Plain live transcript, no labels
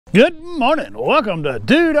Good morning. Welcome to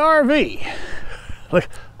Dude RV.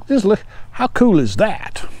 Look, how cool is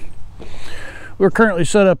that? We're currently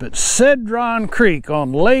set up at Cedron Creek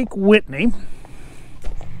on Lake Whitney.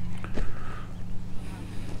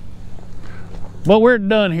 But we're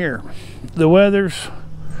done here. The weather's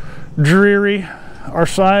dreary. Our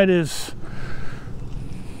site it's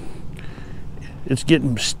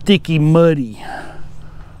getting sticky, muddy.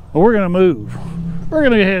 But we're gonna move. We're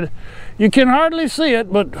gonna head. You can hardly see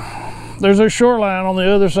it, but there's a shoreline on the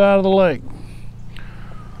other side of the lake.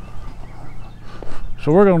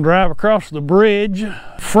 So we're gonna drive across the bridge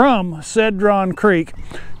from Cedron Creek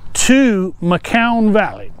to McCown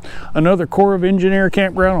Valley, another Corps of Engineer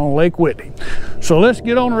campground on Lake Whitney. So let's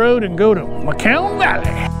get on the road and go to McCown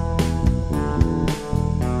Valley.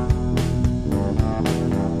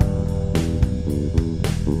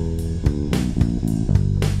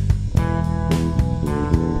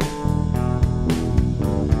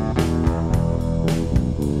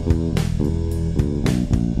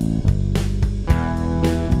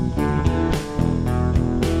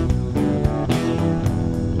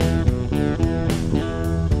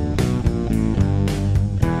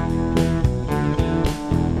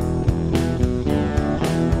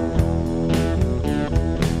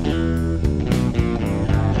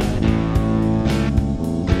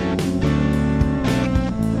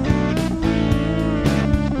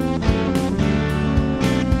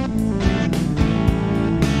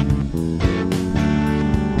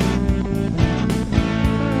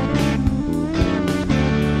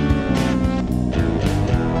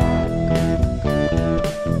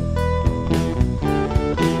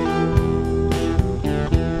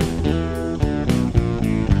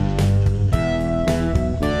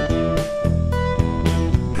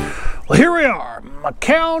 Well, here we are,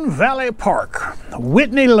 McCown Valley Park,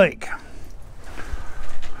 Whitney Lake.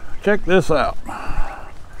 Check this out.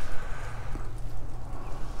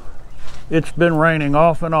 It's been raining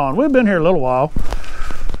off and on. We've been here a little while.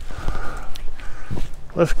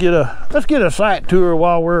 Let's get a site tour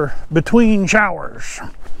while we're between showers.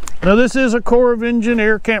 Now this is a Corps of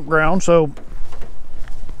Engineer campground, so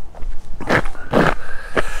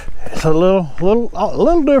it's a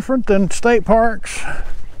little different than state parks.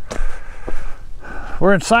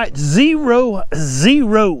 We're in site 00.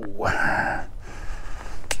 That's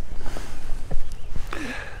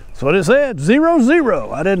what it said,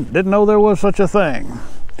 00. I didn't know there was such a thing.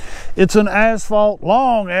 It's an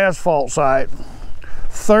long asphalt site,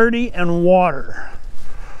 30 and water.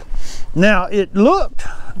 Now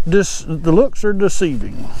the looks are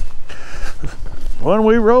deceiving. When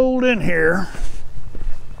we rolled in here,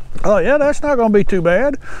 oh yeah, that's not gonna be too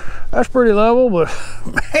bad. That's pretty level, but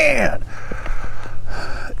man,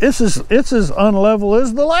 it's as unlevel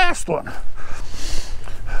as the last one.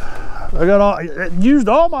 I used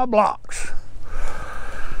all my blocks.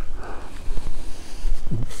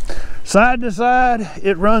 Side to side,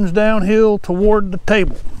 it runs downhill toward the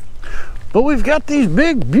table. But we've got these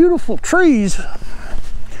big, beautiful trees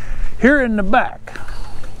here in the back.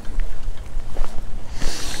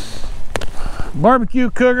 Barbecue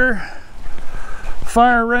cooker,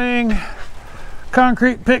 fire ring,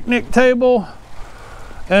 concrete picnic table,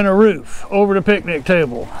 and a roof over the picnic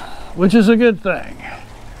table, which is a good thing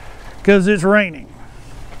because it's raining.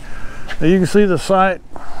 Now you can see the site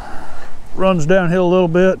runs downhill a little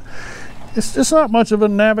bit. It's just not much of a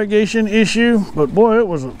navigation issue, but boy, it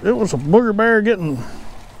was a booger bear getting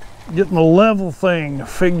the level thing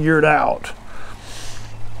figured out.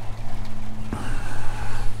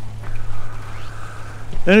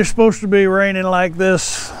 And it's supposed to be raining like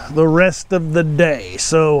this the rest of the day,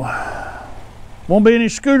 so won't be any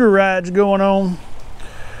scooter rides going on.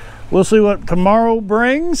 We'll see what tomorrow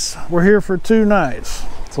brings. We're here for 2 nights.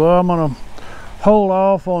 So I'm gonna hold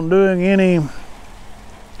off on doing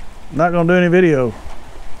not gonna do any video.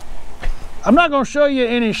 I'm not gonna show you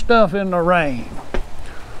any stuff in the rain.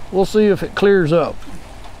 We'll see if it clears up.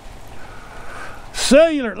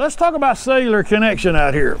 Cellular, let's talk about cellular connection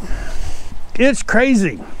out here. It's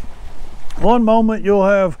crazy. One moment you'll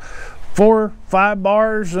have 4 or 5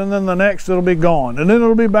 bars, and then the next it'll be gone, and then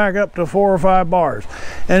it'll be back up to 4 or 5 bars,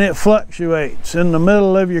 and it fluctuates in the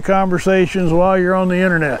middle of your conversations while you're on the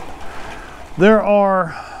internet. There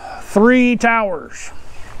are 3 towers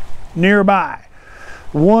nearby,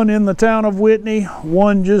 one in the town of Whitney,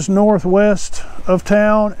 one just northwest of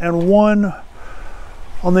town, and one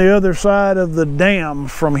on the other side of the dam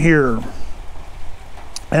from here.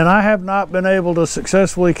 And I have not been able to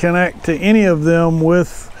successfully connect to any of them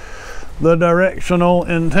with the directional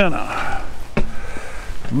antenna.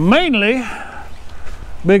 Mainly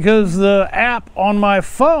because the app on my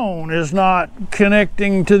phone is not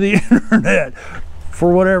connecting to the internet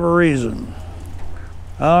for whatever reason.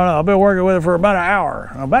 I don't know, I've been working with it for about an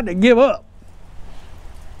hour. I'm about to give up.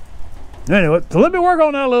 Anyway, so let me work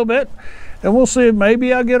on that a little bit, and we'll see if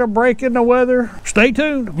maybe I'll get a break in the weather. Stay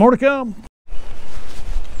tuned, more to come.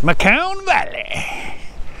 McCown Valley,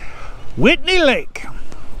 Whitney Lake.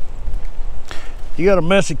 You got a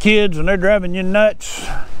mess of kids and they're driving you nuts.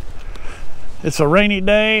 It's a rainy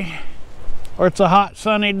day, or it's a hot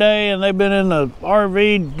sunny day, and they've been in the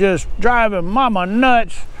RV just driving mama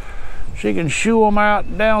nuts. She can shoo them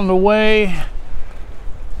out down the way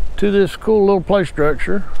to this cool little play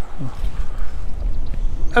structure.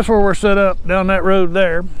 That's where we're set up, down that road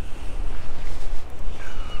there.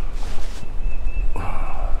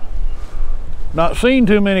 Not seen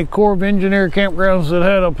too many Corps of Engineer campgrounds that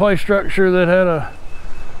had a play structure that had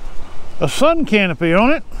a sun canopy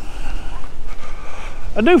on it.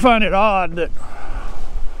 I do find it odd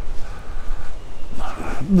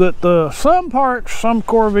that some parks, some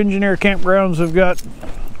Corps of Engineer campgrounds have got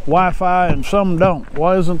Wi-Fi and some don't.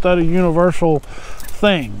 Why isn't that a universal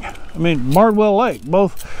thing? I mean, Bardwell Lake,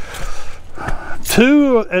 at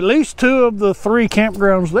least two of the three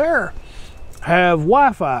campgrounds there have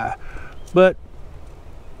Wi-Fi, but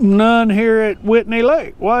none here at Whitney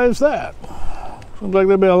Lake. Why is that? Seems like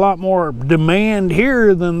there'd be a lot more demand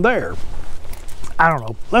here than there. I don't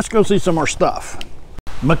know. Let's go see some more stuff.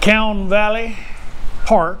 McCown Valley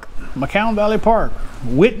Park,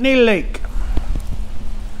 Whitney Lake.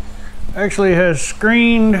 Actually has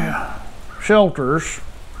screened shelters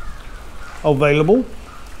available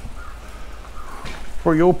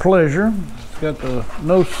for your pleasure. It's got the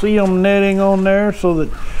no-see-um netting on there so that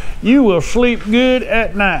you will sleep good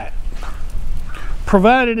at night,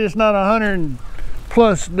 provided it's not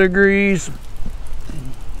 100+ degrees.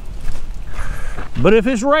 But if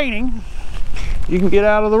it's raining, you can get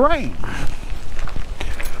out of the rain.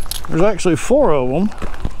 There's actually 4 of them.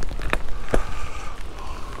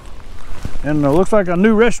 And it looks like a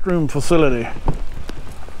new restroom facility.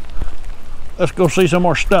 Let's go see some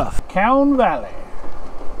more stuff. McCown Valley.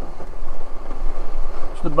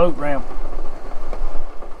 It's the boat ramp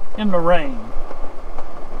in the rain.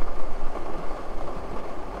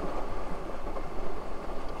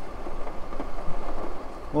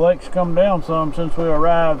 The lake's come down some since we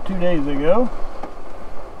arrived 2 days ago.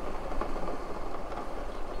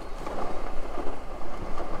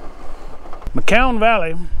 McCown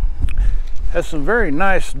Valley has some very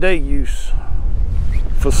nice day use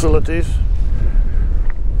facilities.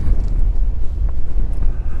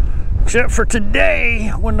 Except for today,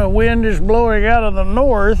 when the wind is blowing out of the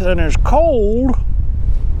north and it's cold.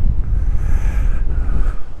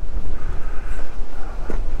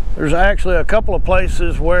 There's actually a couple of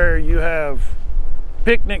places where you have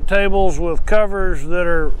picnic tables with covers that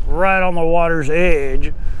are right on the water's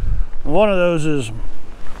edge. One of those is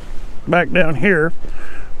back down here,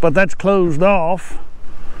 but that's closed off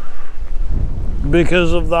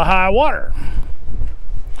because of the high water.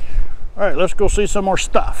 All right, let's go see some more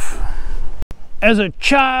stuff. As a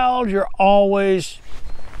child, you're always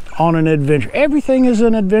on an adventure. Everything is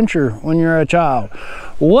an adventure when you're a child.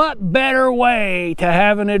 What better way to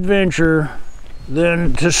have an adventure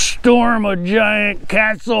than to storm a giant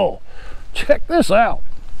castle? Check this out.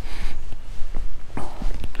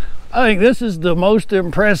 I think this is the most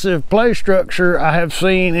impressive play structure I have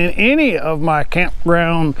seen in any of my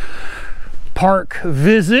campground park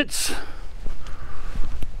visits.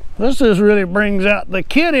 This just really brings out the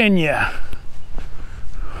kid in you.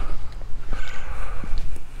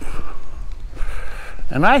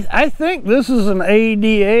 And I think this is an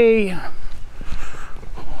ADA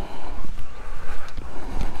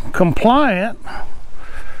compliant.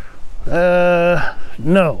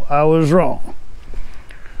 No, I was wrong.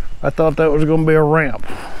 I thought that was going to be a ramp,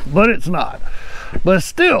 but it's not. But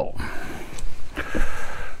still,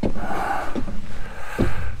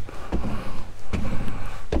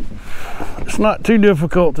 it's not too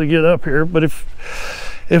difficult to get up here, but if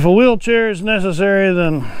a wheelchair is necessary,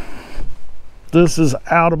 then this is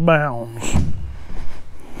out of bounds.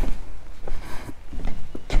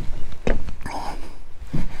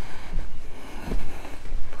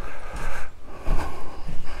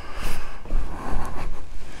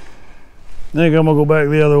 I think I'm gonna go back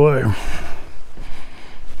the other way.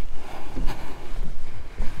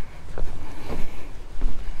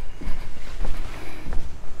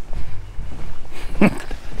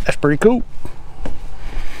 That's pretty cool.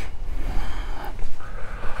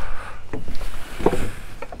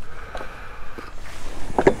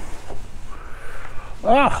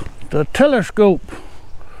 Ah, the telescope,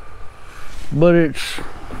 but it's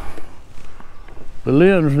The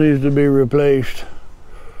lens needs to be replaced.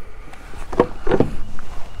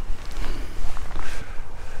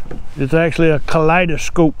 It's actually a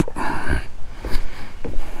kaleidoscope.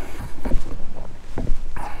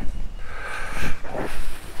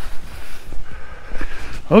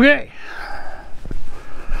 Okay,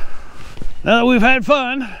 now that we've had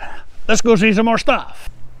fun, let's go see some more stuff.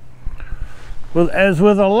 Well, as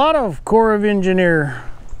with a lot of Corps of Engineer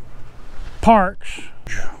parks,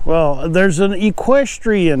 well, there's an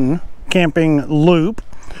equestrian camping loop.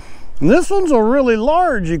 And this one's a really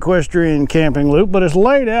large equestrian camping loop, but it's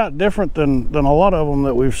laid out different than a lot of them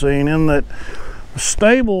that we've seen, in that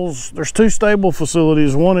stables, there's 2 stable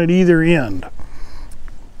facilities, one at either end.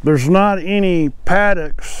 There's not any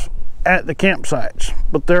paddocks at the campsites,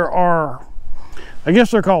 but there are, I guess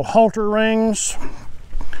they're called halter rings.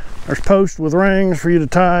 There's posts with rings for you to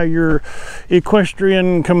tie your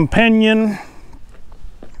equestrian companion.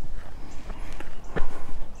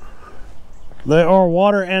 They are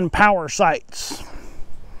water and power sites.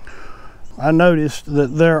 I noticed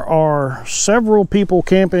that there are several people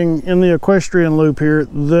camping in the equestrian loop here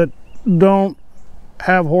that don't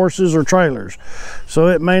have horses or trailers. So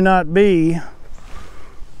it may be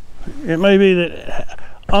that,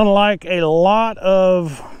 unlike a lot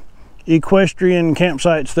of equestrian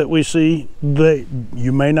campsites that we see, that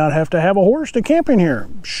you may not have to have a horse to camp in here,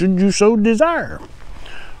 should you so desire.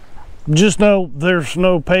 Just know there's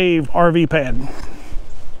no paved RV pad.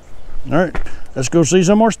 All right, let's go see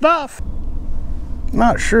some more stuff.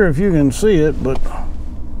 Not sure if you can see it, but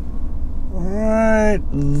right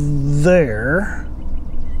there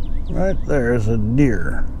is a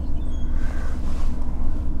deer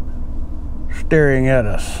staring at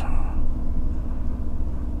us.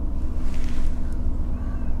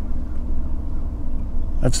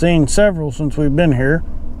 I've seen several since we've been here.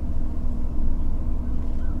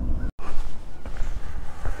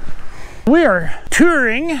 We are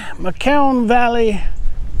touring McCown Valley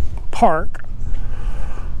Park,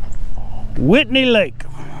 Whitney Lake.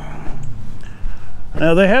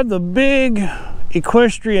 Now they have the big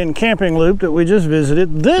equestrian camping loop that we just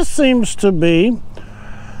visited. This seems to be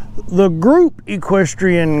the group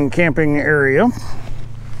equestrian camping area.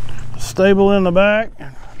 Stable in the back.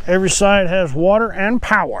 Every side has water and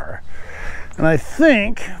power. And I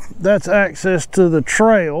think that's access to the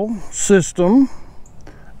trail system.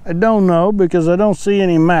 I don't know because I don't see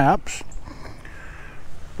any maps.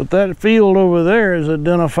 But that field over there is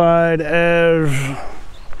identified as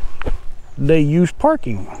day use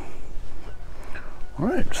parking. All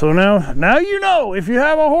right, so now you know, if you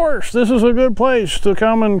have a horse, this is a good place to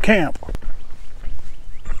come and camp.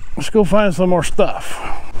 Let's go find some more stuff.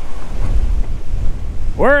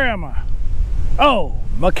 Where am I? Oh,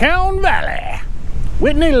 McCown Valley,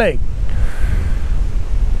 Whitney Lake.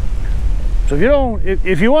 So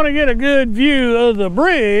if you want to get a good view of the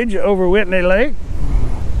bridge over Whitney Lake,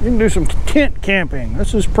 you can do some tent camping.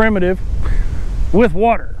 This is primitive with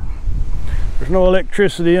water. There's no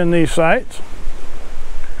electricity in these sites.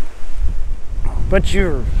 But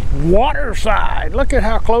your water side, look at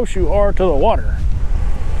how close you are to the water.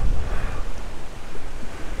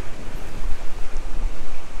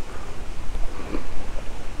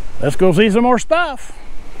 Let's go see some more stuff.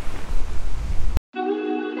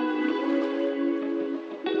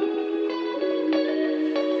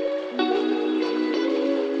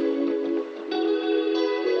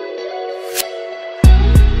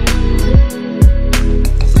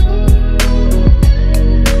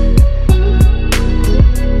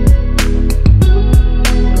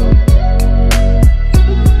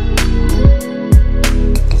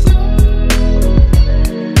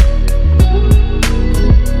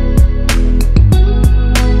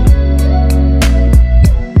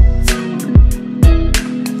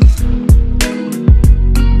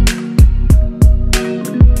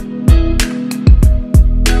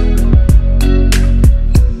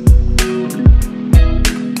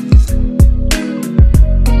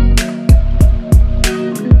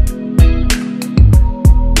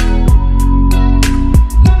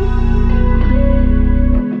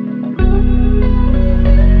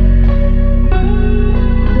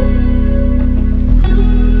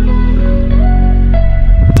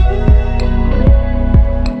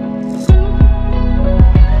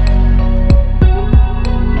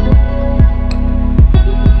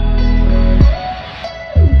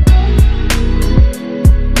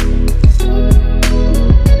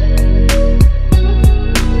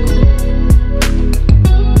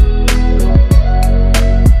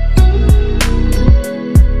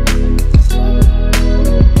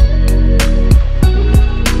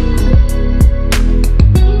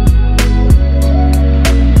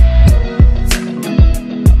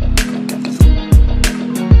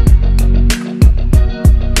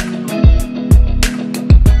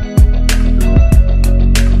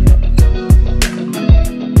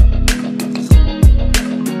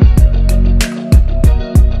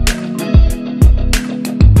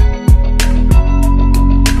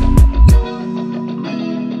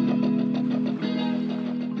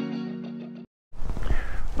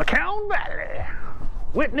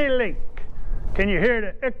 Whitney Lake. Can you hear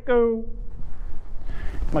the echo?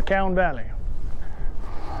 McCown Valley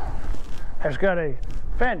has got a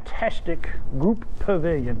fantastic group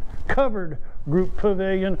pavilion, covered group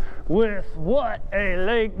pavilion with what a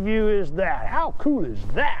lake view is that? How cool is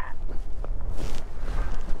that?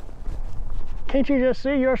 Can't you just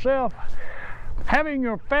see yourself having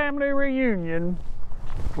your family reunion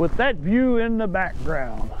with that view in the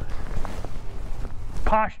background,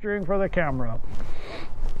 posturing for the camera?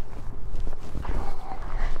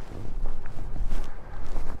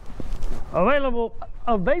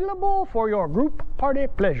 Available for your group party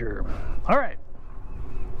pleasure. All right,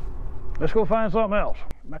 let's go find something else.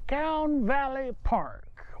 McCown Valley Park,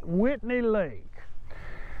 Whitney Lake.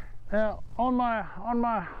 Now, on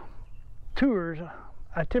my tours,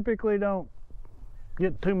 I typically don't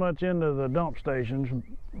get too much into the dump stations,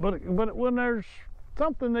 but when there's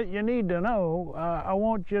something that you need to know, I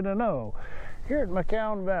want you to know. Here at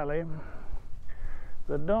McCown Valley,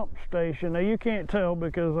 the dump station, now you can't tell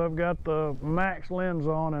because I've got the max lens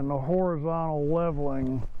on, and the horizontal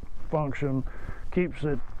leveling function keeps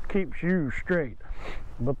you straight,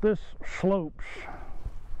 but this slopes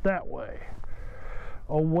that way,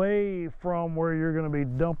 away from where you're going to be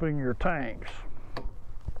dumping your tanks.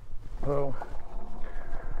 So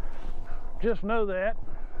just know that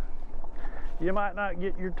you might not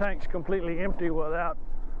get your tanks completely empty without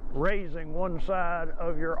raising one side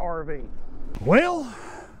of your RV. Well,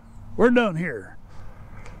 we're done here.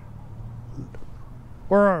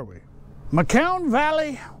 Where are we? McCown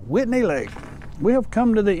Valley, Whitney Lake. We have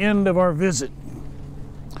come to the end of our visit.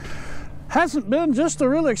 Hasn't been just a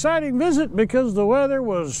real exciting visit because the weather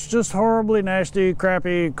was just horribly nasty,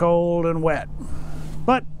 crappy, cold, and wet.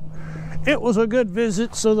 But it was a good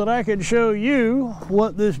visit so that I could show you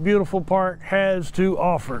what this beautiful park has to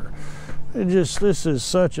offer. This is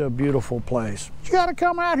such a beautiful place. You got to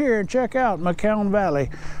come out here and check out McCown Valley,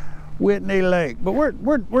 Whitney Lake. But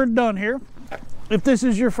we're done here. If this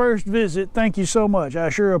is your first visit, thank you so much. I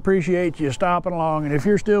sure appreciate you stopping along. And if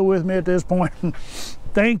you're still with me at this point,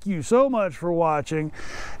 thank you so much for watching.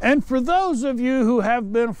 And for those of you who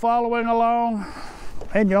have been following along,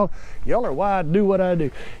 and y'all are why I do what I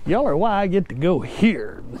do. Y'all are why I get to go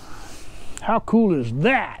here. How cool is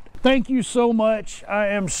that? Thank you so much. I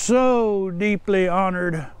am so deeply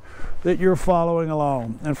honored that you're following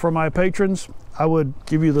along. And for my patrons, I would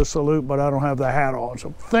give you the salute, but I don't have the hat on.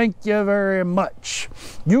 So thank you very much.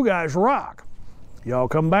 You guys rock. Y'all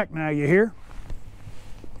come back now, you hear?